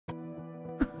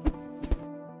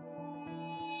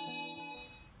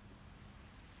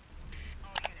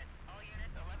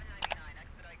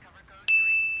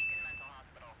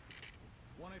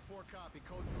4 copy.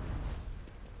 Code.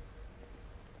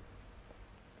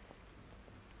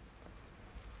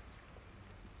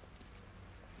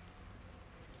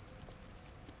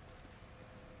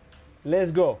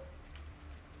 Let's go.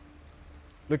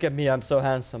 Look at me, I'm so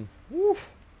handsome.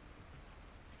 Woof.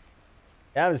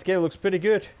 Yeah, this game looks pretty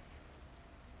good.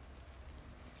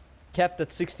 Capped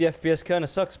at 60 FPS kinda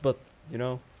sucks, but you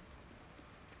know.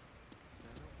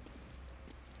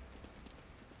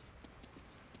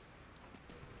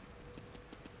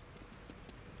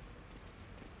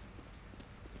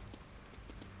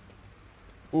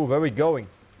 Ooh, where are we going?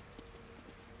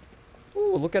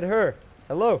 Ooh, look at her.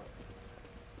 Hello.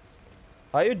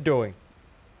 How you doing?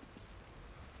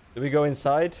 Do we go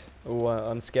inside? Ooh,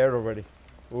 I'm scared already.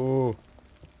 Ooh.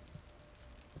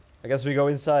 I guess we go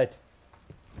inside.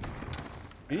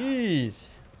 Jeez.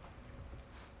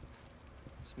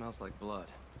 Smells like blood.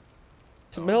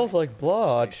 Smells like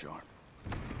blood. Stay sharp.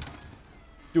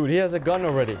 Dude, he has a gun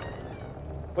already.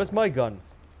 Where's my gun?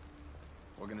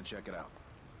 We're gonna check it out.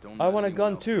 Don't I let want a anyone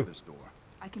gun else through too. This door.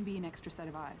 I can be an extra set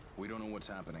of eyes. We don't know what's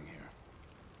happening here.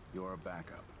 You're a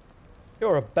backup.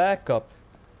 You're a backup.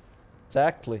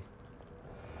 Exactly.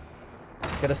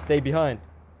 Gotta stay behind.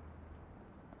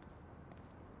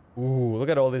 Ooh, look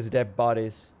at all these dead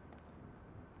bodies.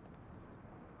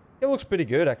 It looks pretty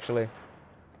good, actually.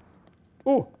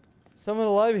 Ooh, someone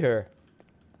alive here.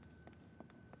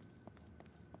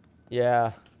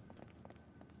 Yeah.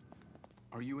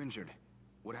 Are you injured?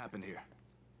 What happened here?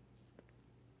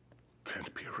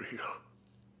 Can't be real.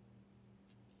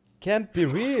 Can't be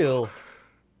real.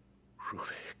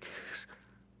 Ruvik is...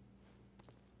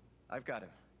 I've got him.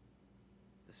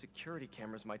 The security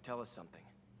cameras might tell us something.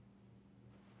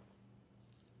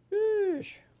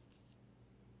 Sheesh.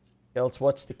 Yeah, let's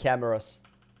watch the cameras.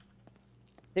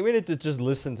 I think we need to just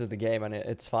listen to the game and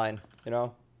it's fine, you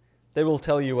know? They will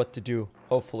tell you what to do,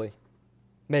 hopefully.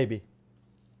 Maybe.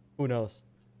 Who knows?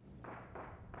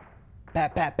 Bah,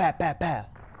 bah, bah, bah, bah.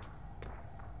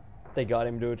 They got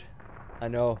him, dude. I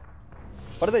know.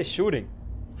 What are they shooting?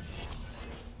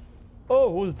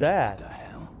 Oh, who's that? The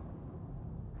hell?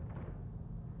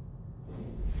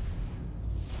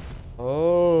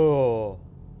 Oh.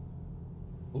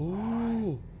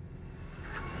 Ooh.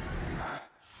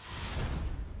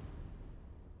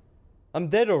 I'm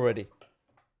dead already.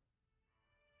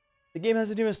 The game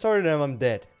hasn't even started and I'm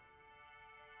dead.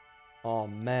 Oh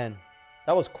man.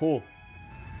 That was cool.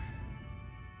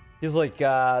 He's like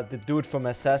the dude from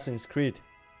Assassin's Creed.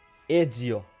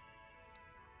 Ezio.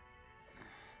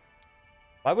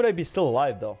 Why would I be still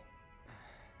alive though?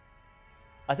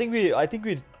 I think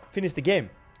we finished the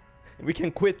game. We can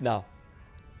quit now.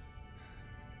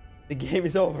 The game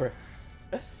is over.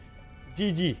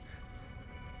 GG.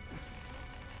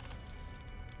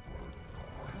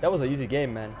 That was an easy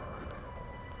game, man.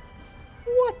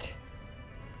 What?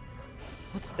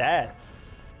 What's that?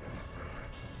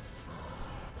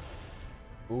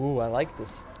 Ooh, I like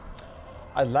this.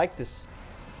 I like this.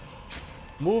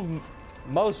 Move,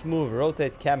 mouse move,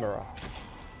 rotate camera.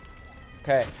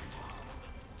 Okay.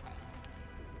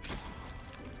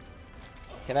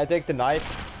 Can I take the knife?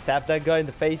 Stab that guy in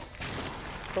the face?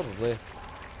 Probably.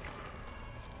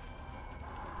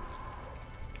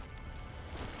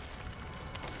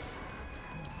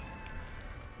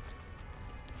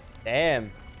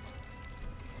 Damn.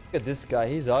 Look at this guy,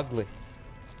 he's ugly.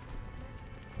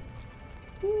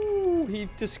 Ooh, he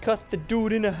just cut the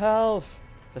dude in half.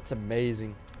 That's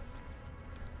amazing.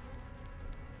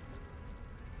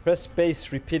 Press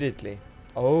space repeatedly.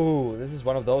 Oh, this is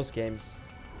one of those games.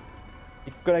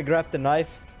 You're gonna grab the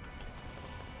knife.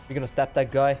 You're gonna stab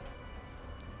that guy.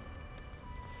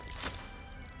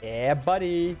 Yeah,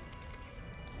 buddy.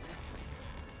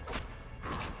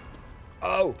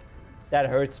 Oh, that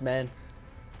hurts, man.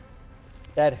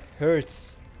 That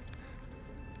hurts.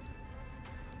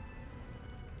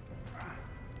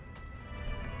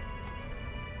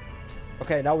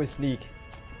 Okay, now we sneak.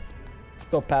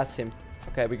 Go past him.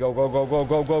 Okay, we go, go, go, go,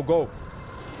 go, go, go.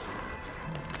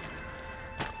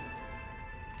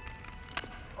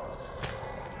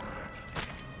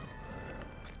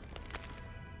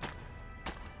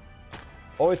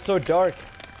 Oh, it's so dark.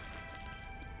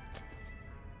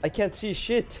 I can't see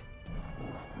shit.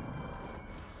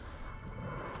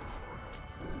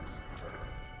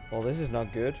 Well, this is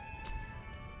not good.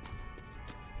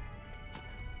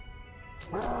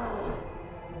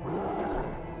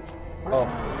 Oh.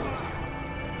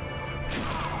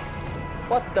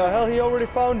 What the hell? He already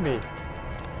found me.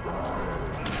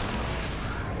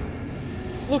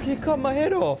 Look, he cut my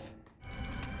head off.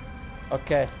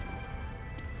 Okay.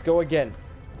 Go again.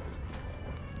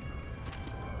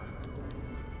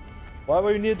 Why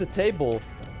were you near the table? Is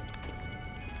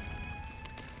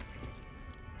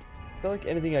there like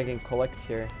anything I can collect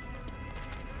here?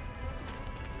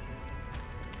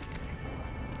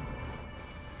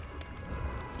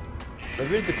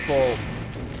 Maybe we need to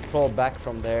crawl back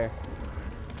from there.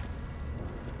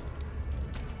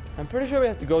 I'm pretty sure we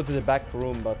have to go to the back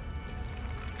room, but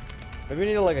maybe we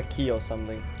need like a key or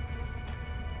something.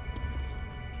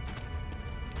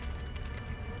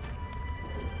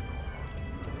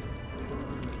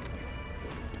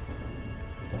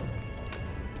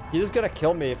 He's just gonna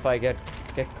kill me if I get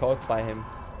caught by him.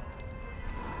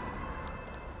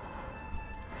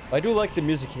 I do like the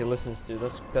music he listens to.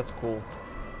 That's cool.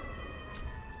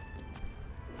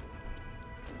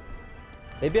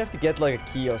 Maybe I have to get like a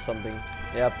key or something.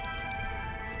 Yep.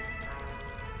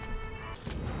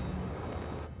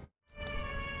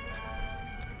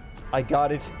 I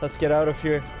got it. Let's get out of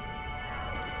here.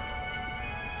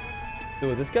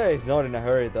 Dude, this guy is not in a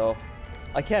hurry though.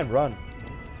 I can't run.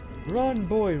 Run,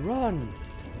 boy, run!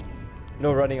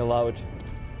 No running allowed.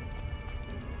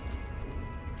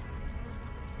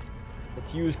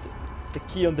 Let's use the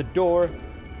key on the door.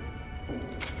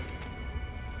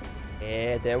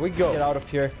 Yeah, there we go. Get out of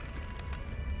here.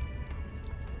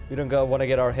 We don't want to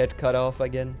get our head cut off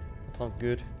again. That's not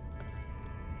good.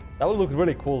 That would look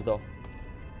really cool though.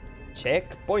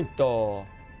 Checkpoint though.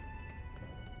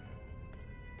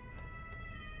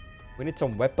 We need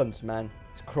some weapons, man.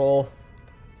 Let's crawl.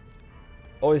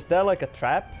 Oh, is that like a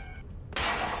trap?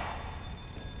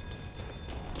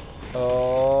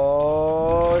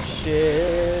 Oh,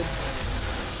 shit.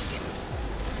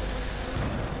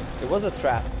 It was a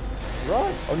trap.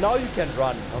 Run. Oh, now you can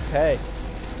run. Okay.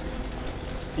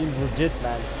 Seems legit,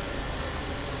 man.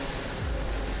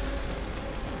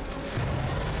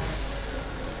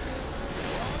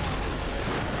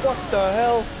 What the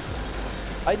hell?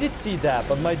 I did see that,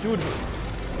 but my dude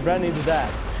ran into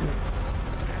that.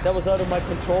 That was out of my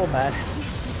control, man.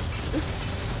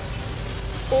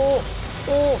 Oh,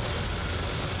 oh.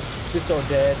 He's so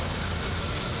dead.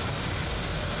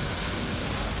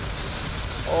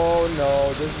 Oh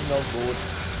no, this is no good.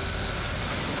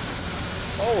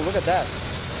 Oh, look at that.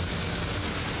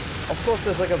 Of course,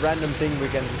 there's like a random thing we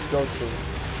can just go through.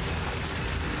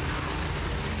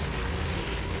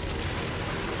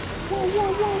 Whoa,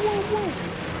 whoa, whoa, whoa, whoa.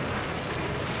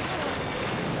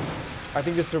 I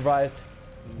think we survived.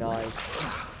 Nice.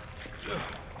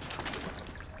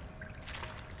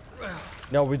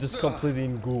 No, we're just completely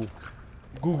in goo.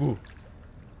 Goo goo.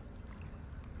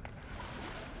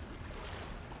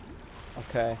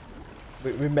 Okay.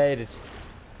 We made it.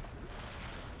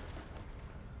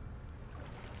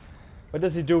 What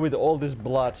does he do with all this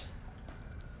blood?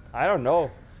 I don't know.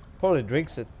 Probably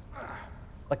drinks it.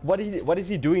 Like, what is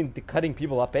he doing to cutting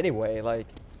people up anyway? Like,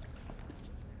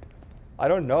 I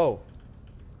don't know.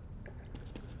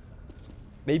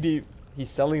 Maybe he's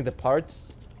selling the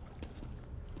parts?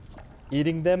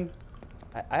 Eating them?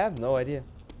 I have no idea.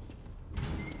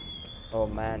 Oh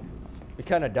man. We're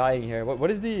kind of dying here.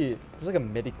 What is the... It's like a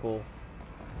medical...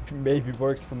 Maybe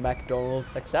works for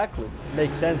McDonald's. Exactly.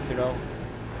 Makes sense, you know.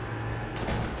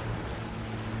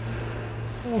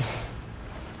 Oof.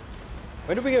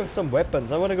 When do we get some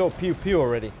weapons? I want to go pew pew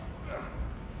already.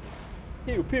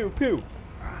 Pew pew pew.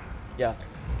 Yeah.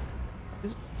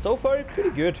 So far, it's pretty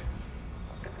good.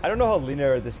 I don't know how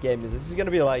linear this game is. Is this gonna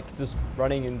be like just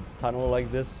running in tunnel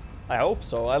like this? I hope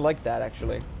so. I like that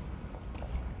actually.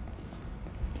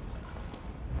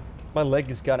 My leg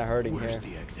is kind of hurting here. Where's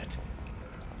the exit?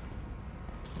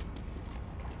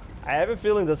 I have a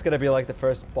feeling that's gonna be like the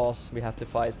first boss we have to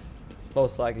fight.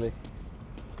 Most likely.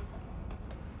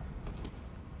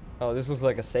 Oh, this looks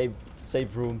like a save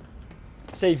room.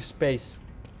 Safe space.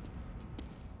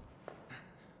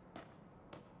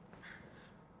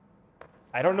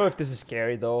 I don't know if this is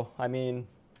scary though. I mean,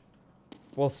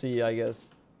 we'll see, I guess.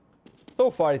 So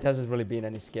far, it hasn't really been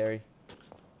any scary.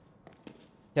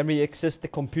 Can we access the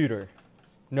computer?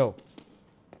 No.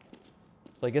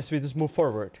 So I guess we just move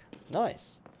forward.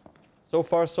 Nice. So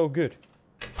far, so good.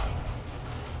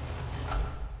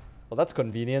 Well, that's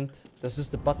convenient. This is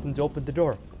the button to open the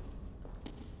door.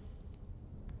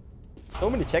 So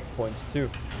many checkpoints too.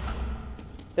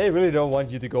 They really don't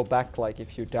want you to go back like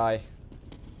if you die.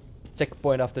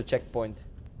 Checkpoint after checkpoint.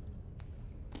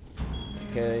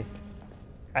 Okay.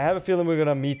 I have a feeling we're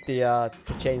gonna meet the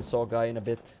chainsaw guy in a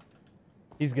bit.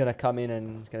 He's gonna come in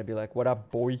and he's gonna be like, "What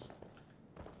up, boy?"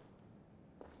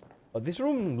 Oh, this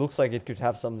room looks like it could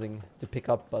have something to pick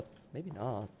up, but maybe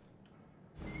not.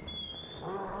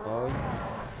 Oh,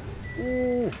 yeah.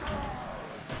 Ooh.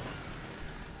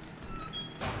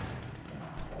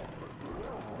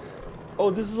 Oh,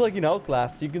 this is like in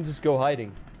Outlast. You can just go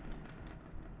hiding.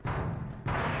 I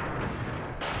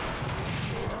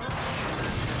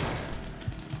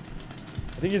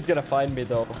think he's gonna find me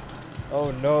though.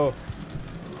 Oh no.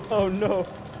 Oh no.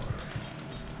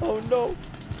 Oh no.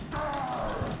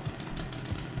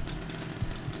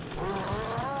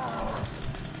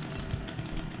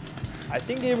 I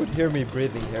think he would hear me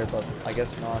breathing here, but I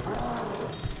guess not.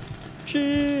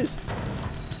 Jeez.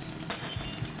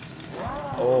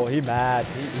 Oh, he mad.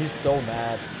 He's so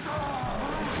mad.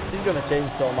 He's gonna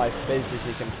chainsaw my face if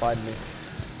he can find me.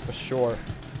 For sure.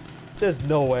 There's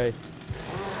no way.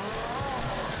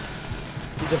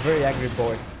 He's a very angry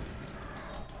boy.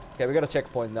 Okay, we got a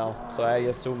checkpoint now, so I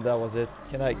assume that was it.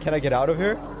 Can I get out of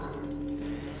here?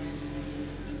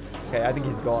 Okay, I think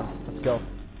he's gone. Let's go.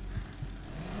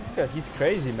 Yeah, he's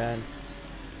crazy, man.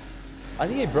 I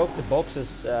think he broke the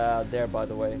boxes there, by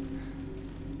the way.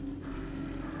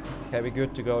 Okay, we're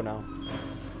good to go now.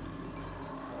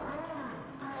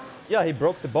 Yeah, he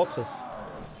broke the boxes.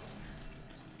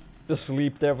 Just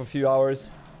sleep there for a few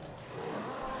hours.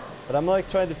 But I'm like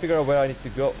trying to figure out where I need to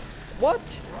go. What?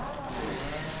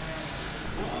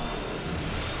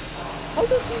 How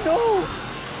does he know?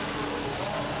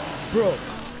 Bro.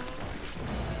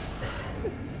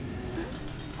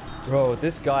 Bro,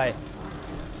 this guy.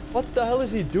 What the hell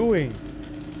is he doing?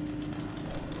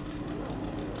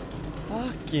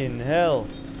 Fucking hell.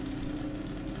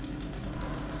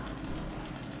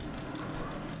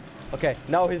 Okay,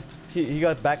 now he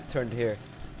got back turned here.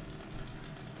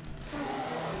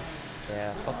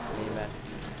 Yeah, fuck me, man.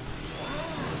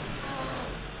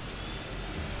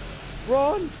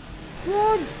 Run!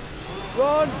 Run!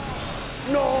 Run!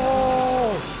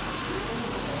 No!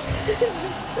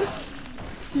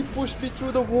 He pushed me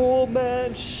through the wall,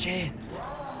 man. Shit.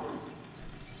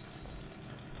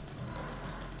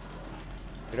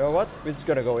 You know what? We're just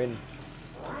gonna go in.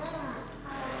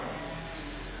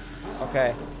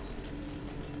 Okay.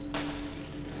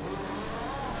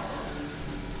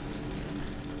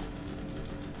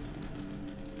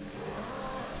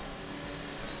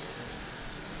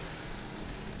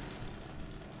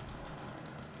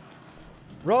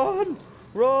 Run!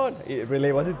 Run!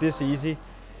 Really, was it this easy?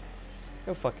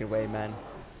 No fucking way, man.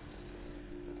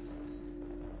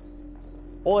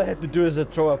 All I had to do is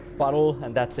throw a bottle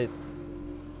and that's it.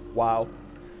 Wow.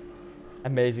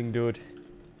 Amazing, dude.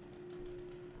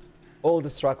 All the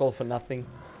struggle for nothing.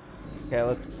 Okay,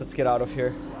 let's get out of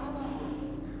here.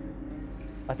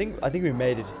 I think we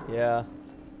made it. Yeah.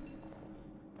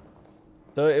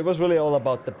 So it was really all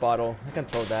about the bottle. I can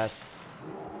throw that.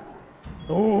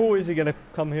 Oh, is he gonna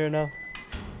come here now?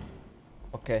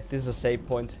 Okay, this is a save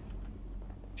point.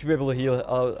 Should be able to heal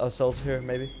ourselves here,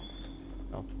 maybe?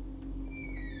 No.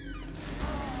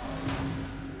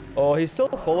 Oh, he's still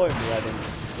following me, I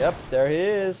think. Yep, there he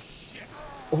is.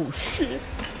 Oh, shit.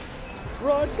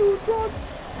 Run, dude, run.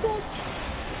 Run.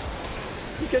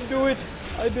 You can do it.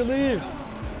 I believe.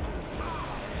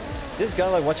 This is kind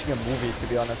of like watching a movie, to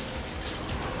be honest.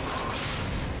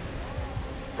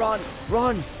 Run,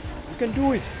 run. You can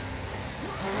do it.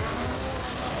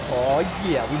 Oh,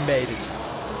 yeah, we made it.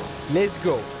 Let's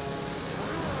go.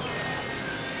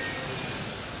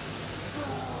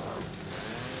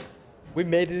 We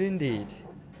made it indeed.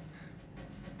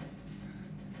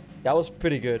 That was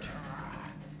pretty good.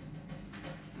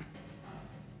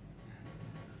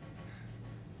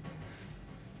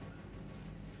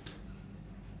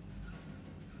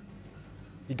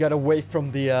 You got away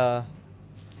from the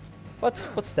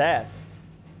what's that?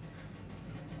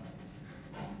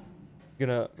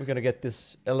 We're gonna get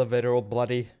this elevator all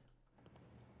bloody.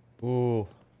 Ooh.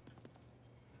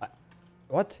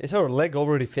 What? Is our leg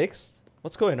already fixed?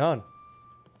 What's going on?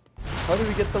 How did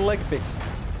we get the leg fixed?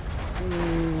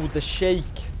 Ooh, the shake.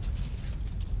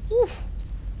 Oof.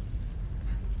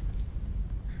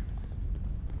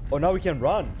 Oh, now we can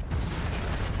run.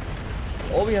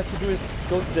 All we have to do is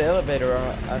go to the elevator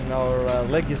and our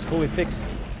leg is fully fixed.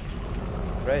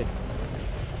 Great.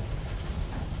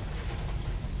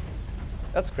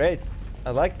 That's great.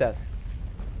 I like that.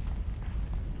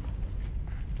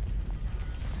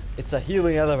 It's a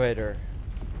healing elevator.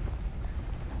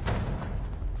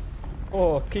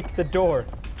 Oh, kick the door.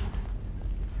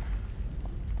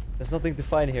 There's nothing to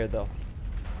find here though.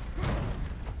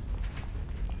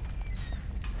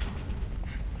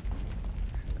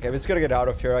 Okay, we're just gonna get out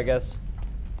of here, I guess.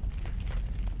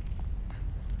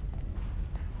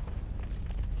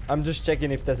 I'm just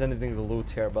checking if there's anything to loot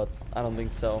here, but I don't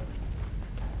think so.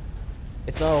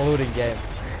 It's not a looting game.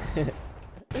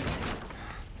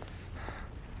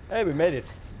 Hey, we made it.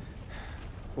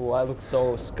 Oh, I look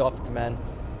so scuffed, man.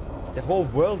 The whole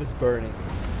world is burning.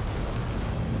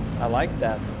 I like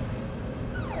that.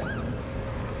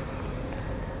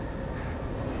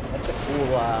 That's a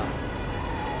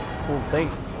cool thing.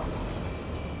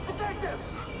 Detective!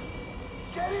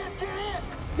 Get in!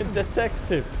 Get in!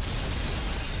 Detective!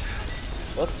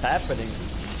 What's happening?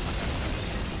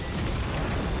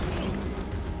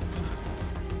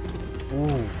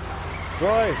 Ooh.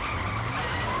 Drive!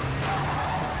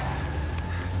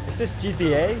 Is this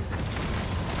GTA?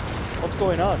 What's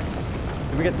going on?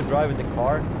 Do we get to drive in the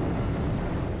car?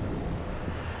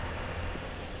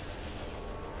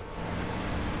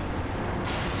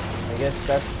 I guess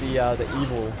that's the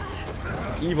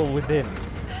evil within.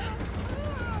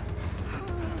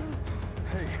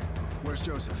 Hey, where's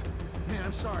Joseph? Man,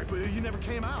 I'm sorry, but you never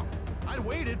came out. I'd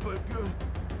waited, but...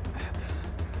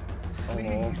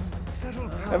 Please, settle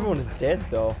down. Everyone is dead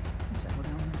though. Settle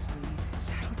down, Leslie.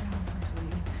 Settle down,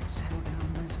 Leslie. Settle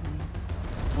down,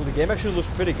 Leslie. Well, the game actually looks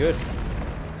pretty good.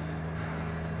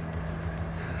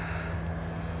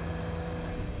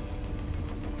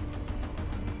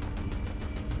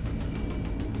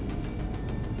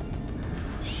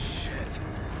 Shit.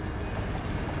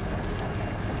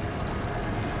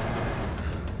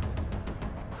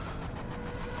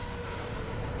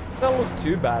 Doesn't look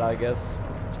too bad, I guess.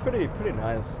 It's pretty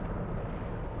nice.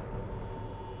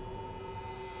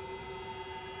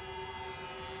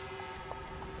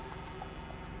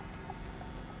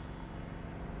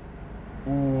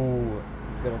 Ooh,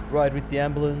 gonna ride with the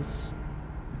ambulance.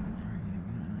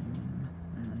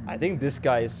 I think this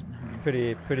guy is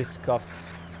pretty scuffed.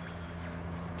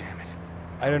 Damn it.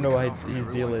 I don't know We cut what off from his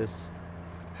deal everyone. is.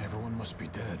 Everyone must be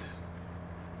dead.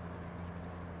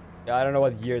 Yeah, I don't know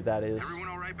what year that is. Everyone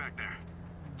all right back there?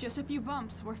 Just a few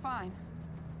bumps. We're fine.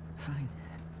 Fine.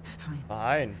 Fine.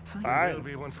 Fine, We'll fine.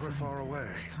 be once we're far away.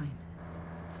 Fine.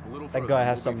 A little That further, guy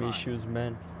has we'll some be fine. issues,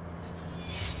 man.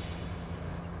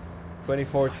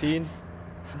 2014.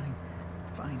 Fine.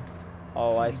 Fine.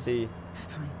 Oh, I Fine. see.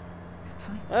 Fine.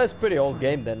 Fine. That's a pretty old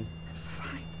game then.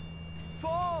 Fine.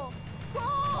 Fall!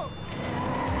 Fall!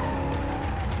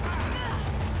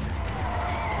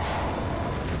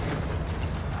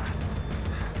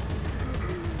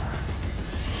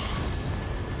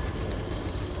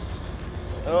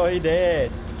 Oh, he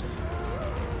did.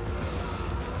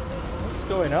 What's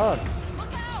going on?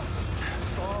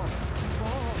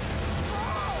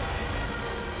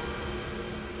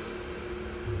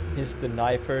 He's the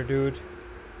knifer, dude.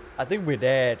 I think we're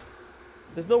dead.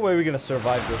 There's no way we're gonna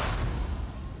survive this.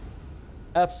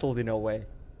 Absolutely no way.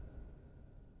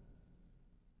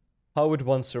 How would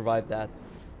one survive that?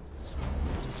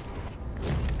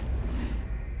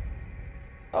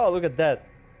 Oh, look at that.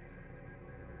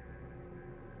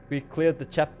 We cleared the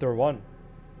chapter 1.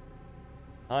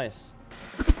 Nice.